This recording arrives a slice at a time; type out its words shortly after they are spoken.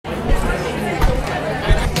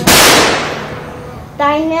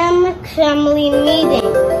dynamic family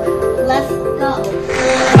meeting. Let's go.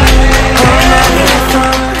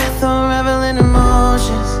 Unraveling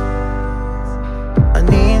emotions. I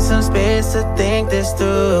need some space to think this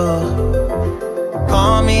through.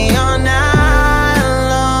 Call me all night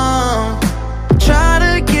long. Try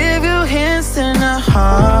to give you hints and a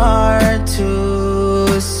hard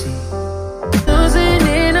to see. Losing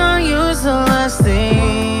it on you's the last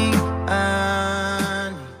thing I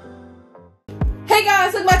need. Hey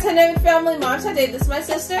guys, welcome back to Dynamic Family Mom today. This is my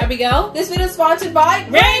sister Abigail. This video is sponsored by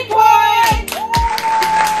RainPoint!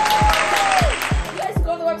 You guys can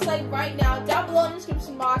go to the website right now, down below in the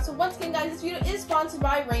description box. So once again guys, this video is sponsored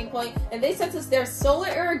by RainPoint, and they sent us their solar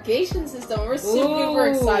irrigation system. We're super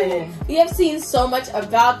excited. We have seen so much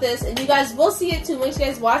about this, and you guys will see it too. Make sure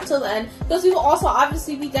you guys watch till the end, because we will also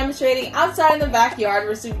obviously be demonstrating outside in the backyard.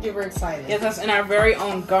 We're super excited. Yes, that's in our very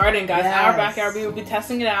own garden, guys. Yes. Our backyard. We will be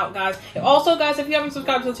testing it out, guys. Also, guys, if you haven't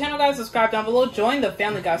subscribed to the channel, guys, subscribe down below. Join the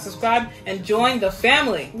family, guys. Subscribe and join the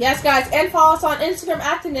family. Yes, guys, and follow us on Instagram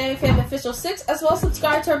at Dynamic Fam Official 6, as well as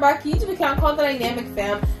subscribe to our back YouTube account called The Dynamic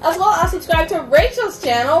Fam, as well as subscribe to Rachel's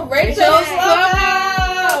channel, Rachel's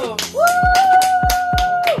Love. Woo!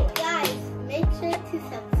 Guys, make sure to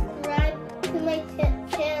subscribe to my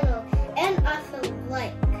channel and also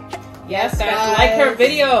like. Yes, guys, like her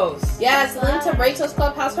videos. Yes, the link to Rachel's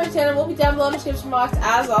Clubhouse, her channel, will be down below in the description box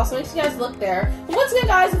as well, so make sure you guys look there. But once again,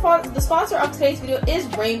 guys, the sponsor of today's video is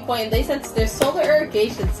RainPoint, and they sent us their solar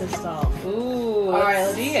irrigation system. Ooh, Alright,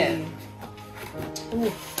 let's see it.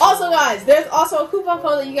 Ooh. Also, guys, there's also a coupon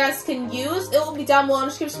code that you guys can use. It will be down below in the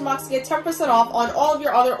description box to get 10% off on all of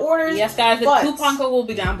your other orders. Yes, guys, the coupon code will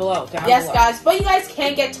be down below. Guys, but you guys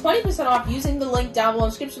can get 20% off using the link down below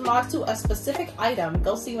in the description box to a specific item.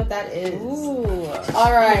 Go see what that is. Ooh.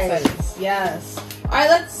 Alright. Yes. Alright,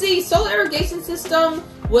 let's see. Solar irrigation system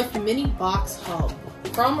with mini box hub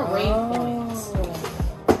from RainPoint.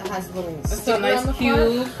 It has a little That's sticker a nice on the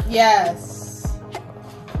cube. front. Yes.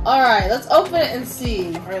 Alright, let's open it and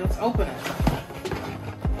see. Alright, let's open it.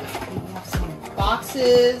 We have some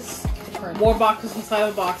boxes. More boxes inside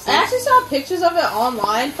of boxes. I actually saw pictures of it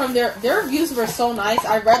online from their reviews were so nice.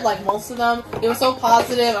 I read like most of them. They were so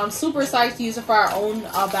positive. I'm super excited to use it for our own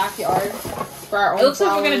backyard. For our own It looks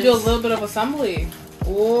flowers. like we're gonna do a little bit of assembly.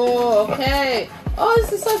 Oh, okay. Oh,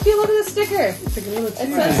 this is so cute. Look at the sticker. It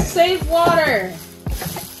says save water.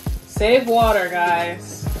 Save water,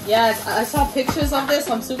 guys. Yes, I saw pictures of this.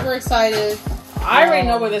 I'm super excited. I already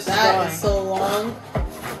know where this is That going. is so long.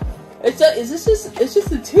 It's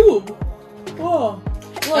just a tube. Whoa.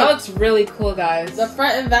 Look, That looks really cool, guys. the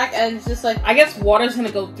front and back end is just like. I guess water's gonna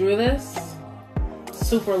go through this.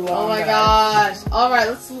 Super long. Oh my gosh. Alright,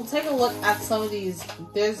 we'll take a look at some of these.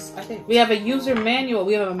 I think we have a user manual.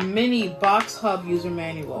 We have a mini box hub user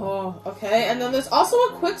manual. Oh, okay. And then there's also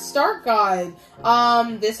a quick start guide.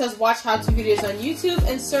 This says watch how-to videos on YouTube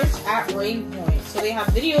and search at RainPoint. So they have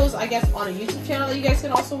videos, I guess, on a YouTube channel that you guys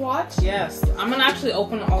can also watch. Yes. I'm gonna actually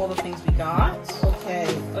open all the things we got. Okay.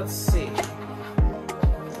 Let's see.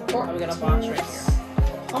 Oh, we got a box right here.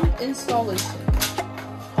 Pump installation.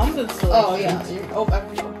 Pump installation. Oh yeah. Oh, I'm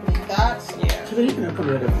opening that. Yeah. So then you can open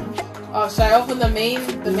the other one. Oh, should I open the main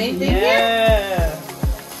thing here? Yeah.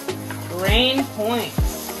 RainPoint.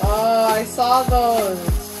 Oh, I saw those.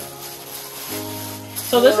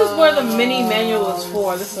 So this is where the mini manual is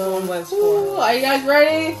for. This is what it's for. Ooh, are you guys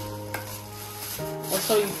ready? I'll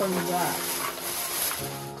show you from the back.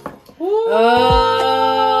 Ooh.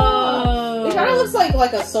 Oh. It kind of looks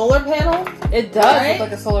like a solar panel. It does Right? look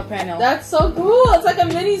like a solar panel. That's so cool. It's like a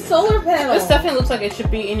mini solar panel. This definitely looks like it should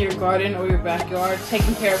be in your garden or your backyard,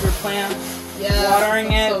 taking care of your plants,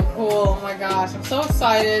 watering it. So cool. Oh my gosh, I'm so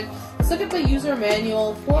excited. Let's look at the user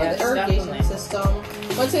manual for the irrigation system.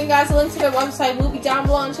 Once again, guys, the link to their website will be down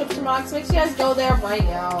below in the description box. Make sure you guys go there right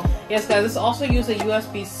now. Yes, guys, this also uses a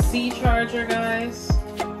USB-C charger, guys.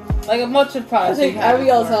 Like a bunch of I products. think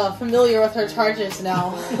Abigail's familiar with her chargers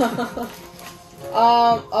now.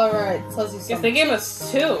 Alright, so let's do Yes, they gave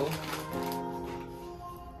us 2.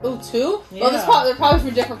 Ooh, 2? Yeah. Well, they're probably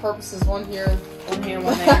for different purposes. One here. One here,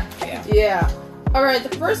 one there. Yeah. Yeah. Alright,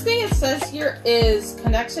 the first thing it says here is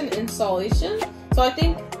connection installation. So I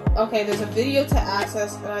think, okay, there's a video to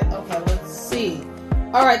access. Okay, let's see.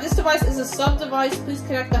 Alright, this device is a sub-device. Please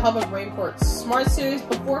connect the hub of RainPoint Smart Series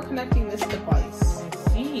before connecting this device. I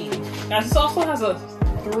see. Guys, this also has a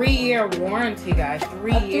 3-year warranty, guys.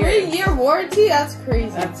 3 years. 3-year warranty? That's crazy.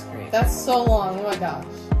 That's great. That's so long. Oh my gosh.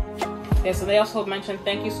 Yeah, so they also mentioned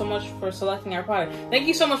thank you so much for selecting our product. Thank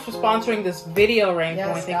you so much for sponsoring this video, RainPoint.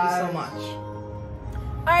 Yes, thank you so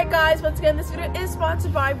much. Alright guys, once again, this video is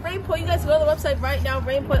sponsored by RainPoint. You guys go to the website right now,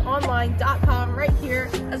 rainpointonline.com, right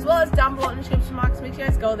here, as well as down below in the description box. Make sure you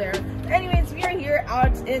guys go there. Anyways, we are here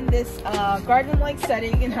out in this garden-like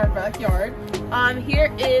setting in our backyard.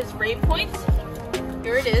 Here is RainPoint.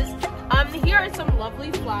 Here it is. Here are some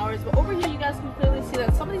lovely flowers, but over here you guys can clearly see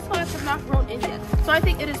that some of these flowers have not grown in yet. So I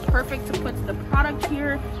think it is perfect to put the product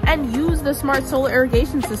here and use the smart solar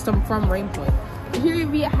irrigation system from RainPoint. Here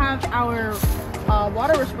we have our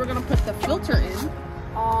water, which we're gonna put the filter in,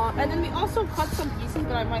 and then we also cut some pieces,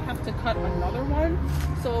 but I might have to cut another one.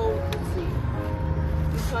 So let's see,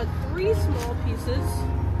 we cut 3 small pieces.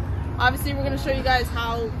 Obviously we're gonna show you guys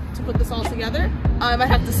how to put this all together. I might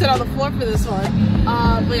have to sit on the floor for this one,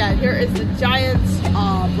 but yeah, here is the giant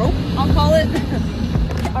rope, I'll call it.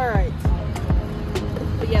 All right,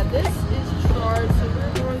 but yeah, this is charged, so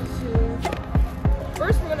we're going to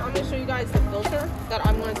first I'm gonna show you guys the filter that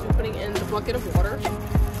I'm going to be putting in the bucket of water.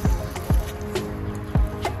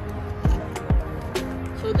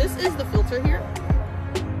 So this is the filter here.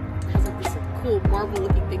 It has like this cool marble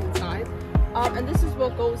looking thing inside. And this is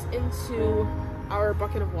what goes into our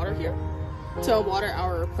bucket of water here to water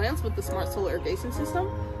our plants with the smart solar irrigation system.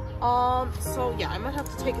 So yeah, I might have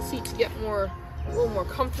to take a seat to get a little more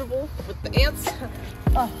comfortable with the ants.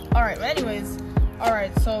 Alright, but anyways,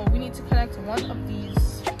 alright, so we need to connect one of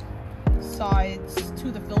these sides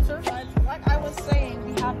to the filter. Like I was saying,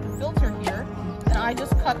 we have the filter here, and I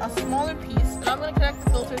just cut a smaller piece, and I'm going to connect the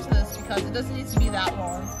filter to this because it doesn't need to be that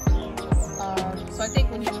long. So I think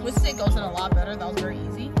when you twist it, it goes in a lot better. That was very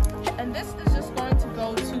easy. And this is just going to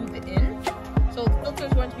go to the in. So the filter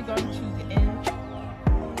is going to be going to the in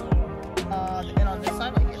on this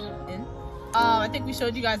side right here, in. I think we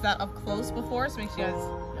showed you guys that up close before, so make sure you guys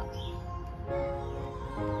know.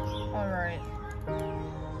 Alright.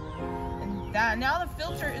 Now the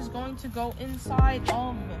filter is going to go inside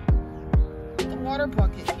of the water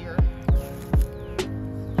bucket here.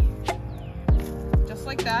 Just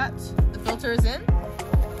like that. The filter is in.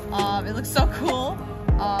 It looks so cool.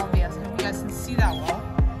 Yes, I hope you guys can see that well.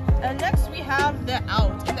 And next we have the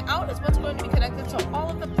out. And the out is what's going to be connected to all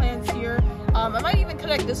of the plants here. I might even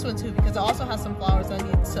connect this one too because it also has some flowers that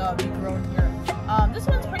need to be grown here. This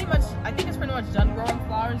one's pretty much, I think it's pretty much done growing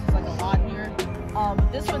flowers. There's like a lot here.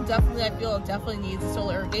 But this one definitely, I feel it definitely needs a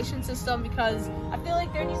solar irrigation system because I feel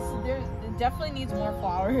like it definitely needs more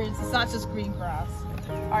flowers. It's not just green grass.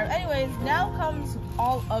 Alright, anyways, now comes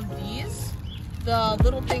all of these. The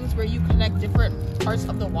little things where you connect different parts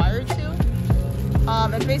of the wire to.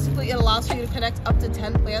 And basically it allows for you to connect up to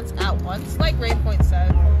 10 plants at once, like RainPoint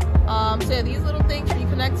said. So yeah, these little things where you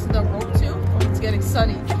connect the rope to. Oh, it's getting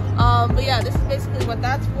sunny. But yeah, this is basically what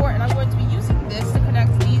that's for, and I'm going to be using this to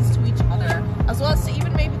connect these to each other, as well as to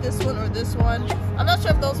even maybe this one or this one. I'm not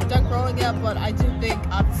sure if those are done growing yet, but I do think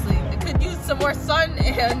obviously it could use some more sun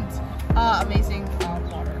and amazing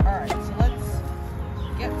water. Alright, so let's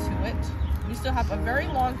get to it. We still have a very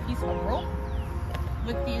long piece of rope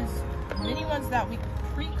with these mini ones that we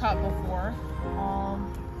pre-cut before.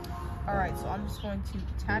 Alright, so I'm just going to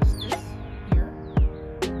attach this here.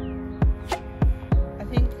 I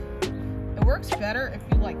think it works better if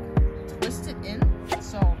you like twist it in.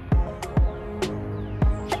 So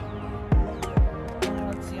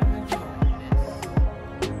let's see, I'm gonna do it like this.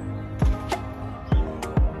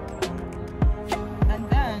 And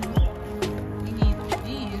then we need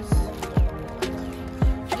these.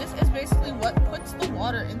 This is basically what puts the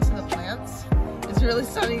water into the plants. It's really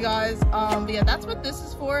sunny, guys. But yeah, that's what this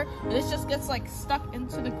is for. And this just gets like stuck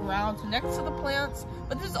into the ground next to the plants.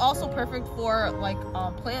 But this is also perfect for like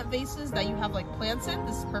plant vases that you have like plants in.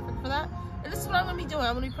 This is perfect for that. And this is what I'm gonna be doing.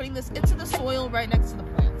 I'm gonna be putting this into the soil right next to the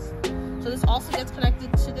plants. So this also gets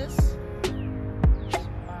connected to this.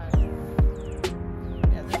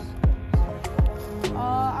 Yeah, this.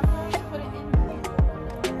 I'm going to put it in here.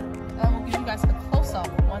 And I will give you guys a close-up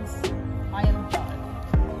once I am done.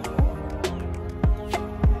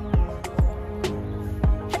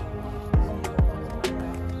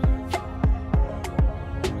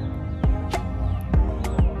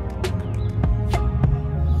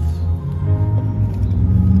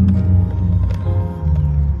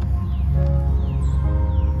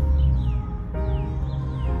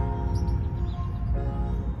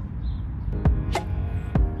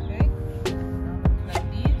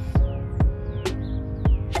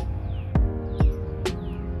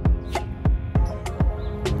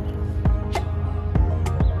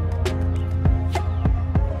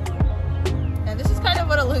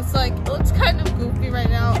 Like, it looks kind of goofy right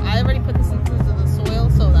now. I already put this into the soil,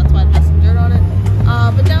 so that's why it has some dirt on it.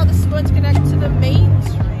 But now this is going to connect to the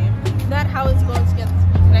mainstream. That's how it's going to get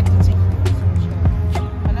connected to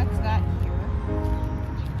your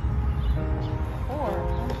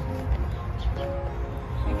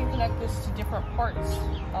different parts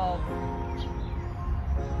of.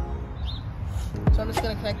 So I'm just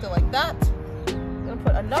gonna connect it like that. I'm gonna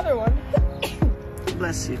put another one.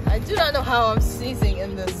 Bless you. I do not know how I'm sneezing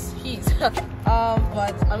in this heat. But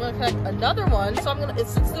I'm gonna connect another one. So I'm gonna,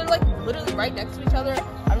 since they're like literally right next to each other,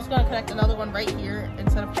 I'm just gonna connect another one right here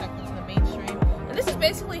instead of connecting to the mainstream. And this is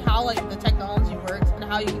basically how like the technology works and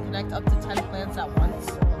how you can connect up to 10 plants at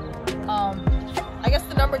once. I guess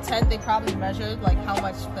the number 10 they probably measured like how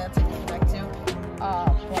much plants it can connect to.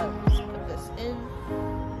 But let's put this in.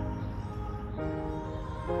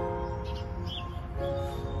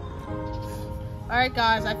 Alright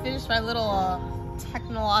guys, I finished my little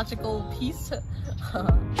technological piece.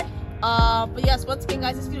 But yes, once again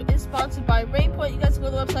guys, this video is sponsored by RainPoint. You guys can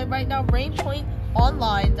go to the website right now,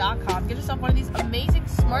 rainpointonline.com. Get yourself one of these amazing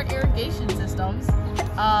smart irrigation systems.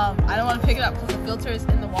 I don't want to pick it up because the filter is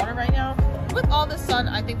in the water right now. With all the sun,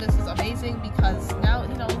 I think this is amazing because now,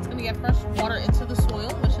 you know, it's going to get fresh water into the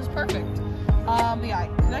soil, which is perfect. But yeah, I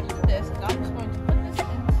connected this, and I'm just going to put this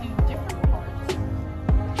into different parts.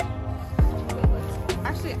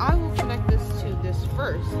 Actually, I will connect this to this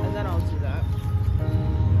first, and then I'll do that.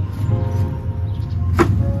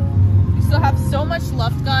 We still have so much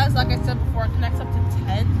left, guys. Like I said before, it connects up to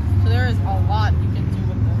 10, so there is a lot you can do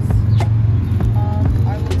with this.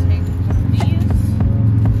 I will take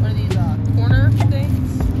one of these corner things.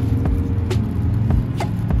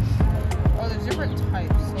 Oh, there's different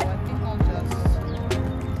types, so I think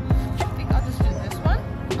I'll just do this one.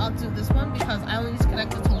 I'll do this one because I only need to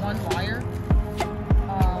connect it to one wire. So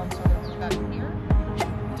I'm gonna put that in here.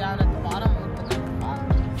 Down at the bottom, we'll put that at the bottom.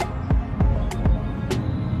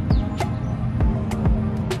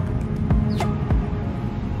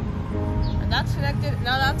 And that's connected.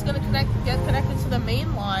 Now that's gonna get connected to the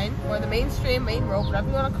main line, or the mainstream, main rope, whatever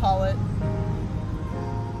you want to call it.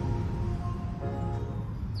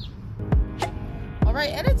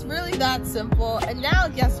 Alright, and it's really that simple. And now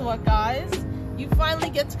guess what, guys? You finally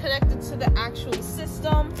get connected to the actual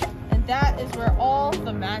system, and that is where all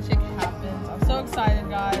the magic happens. I'm so excited,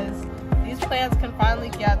 guys. These plants can finally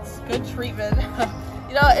get good treatment.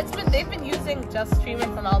 You know, they've been using just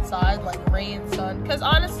treatment from outside, like rain, sun, because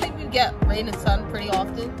honestly we get rain and sun pretty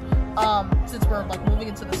often, since we're like moving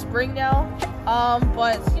into the spring now.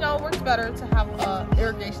 But you know, it works better to have a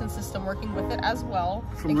irrigation system working with it as well.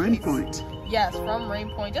 From RainPoint. Yes, from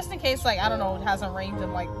RainPoint, just in case, like, I don't know, it hasn't rained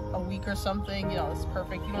in like a week or something. You know, it's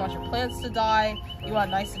perfect. You don't want your plants to die. You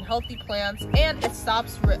want nice and healthy plants, and it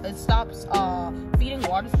stops feeding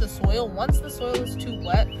water to the soil once the soil is too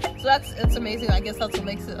wet. So it's amazing. I guess that's what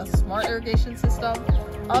makes it a smart irrigation system.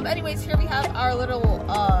 Anyways, here we have our little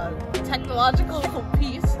technological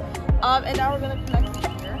piece, and now we're gonna connect it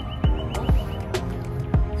here.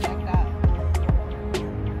 Check that.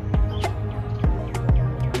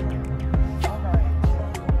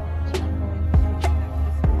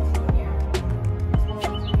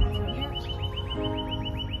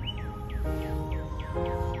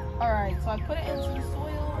 Alright, so I put it into the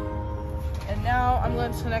soil, and now I'm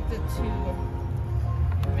going to connect it to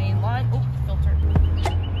the main line. Oh, filter.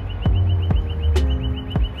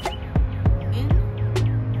 In.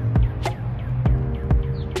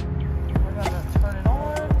 We're going to turn it on.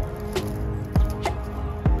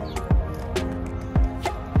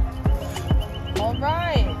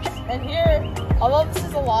 Alright, and here, although this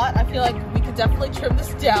is a lot, I feel like we could definitely trim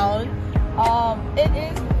this down.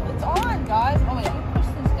 It's on, guys. Oh wait, let me push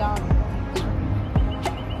this down.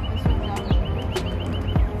 This one's down.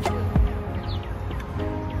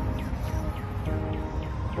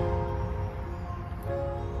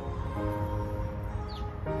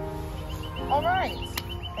 Alright,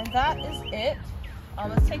 and that is it.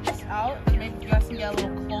 Let's take this out and maybe you guys can get a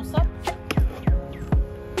little close up.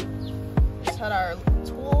 Just had our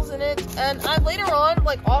tools in it, and later on,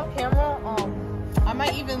 like off camera, I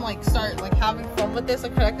might even like start like having fun with this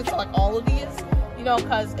and connect it to like all of these, you know,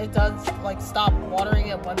 because it does like stop watering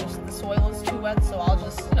it when the soil is too wet. So I'll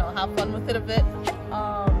just, you know, have fun with it a bit.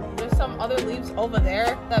 There's some other leaves over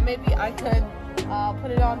there that maybe I could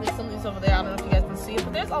put it on. There's some leaves over there. I don't know if you guys can see it,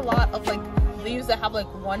 but there's a lot of like leaves that have like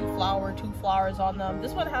 1 flower, 2 flowers on them.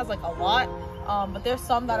 This one has like a lot. But there's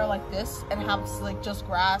some that are like this and have like just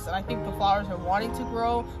grass, and I think the flowers are wanting to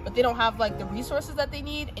grow, but they don't have like the resources that they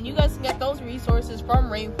need, and you guys can get those resources from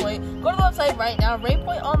RainPoint. Go to the website right now,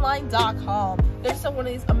 rainpointonline.com. There's one of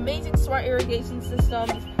these amazing smart irrigation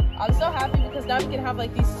systems. I'm so happy because now we can have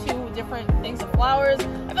like these 2 different things of flowers.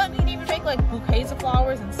 I feel like we can even make like bouquets of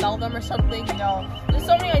flowers and sell them or something, you know. There's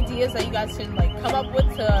so many ideas that you guys can like come up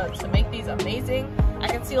with to make these amazing. I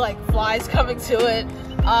can see like flies coming to it.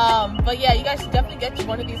 But yeah, you guys should definitely get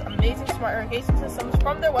one of these amazing smart irrigation systems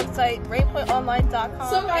from their website, rainpointonline.com.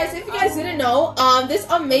 So guys, if you guys didn't know, this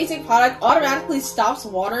amazing product automatically stops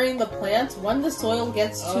watering the plants when the soil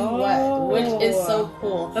gets too wet, which is so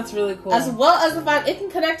cool. That's really cool. As well as the fact it can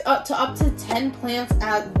connect up to 10 plants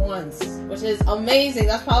at once, which is amazing.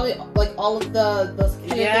 That's probably like all of the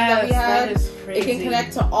things that we had. That is crazy. It can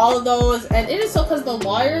connect to all of those, and it is so because the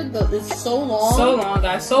wire is so long. So long,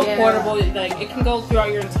 guys. So portable. Like it can go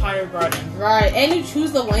throughout your entire garden. Right, and you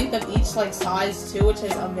choose the length of each like size too, which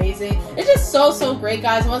is amazing. It's just so great,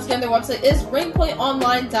 guys. Once again, their website is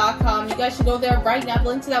rainpointonline.com. You guys should go there right now. The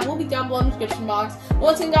link to that will be down below in the description box.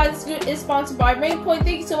 Once again, guys, this video is sponsored by RainPoint.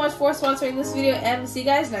 Thank you so much for sponsoring this video, and we'll see you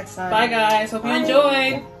guys next time. Bye, guys. Hope you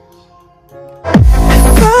enjoyed.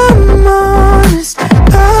 If I'm honest,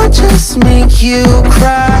 I'll just make you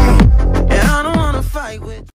cry.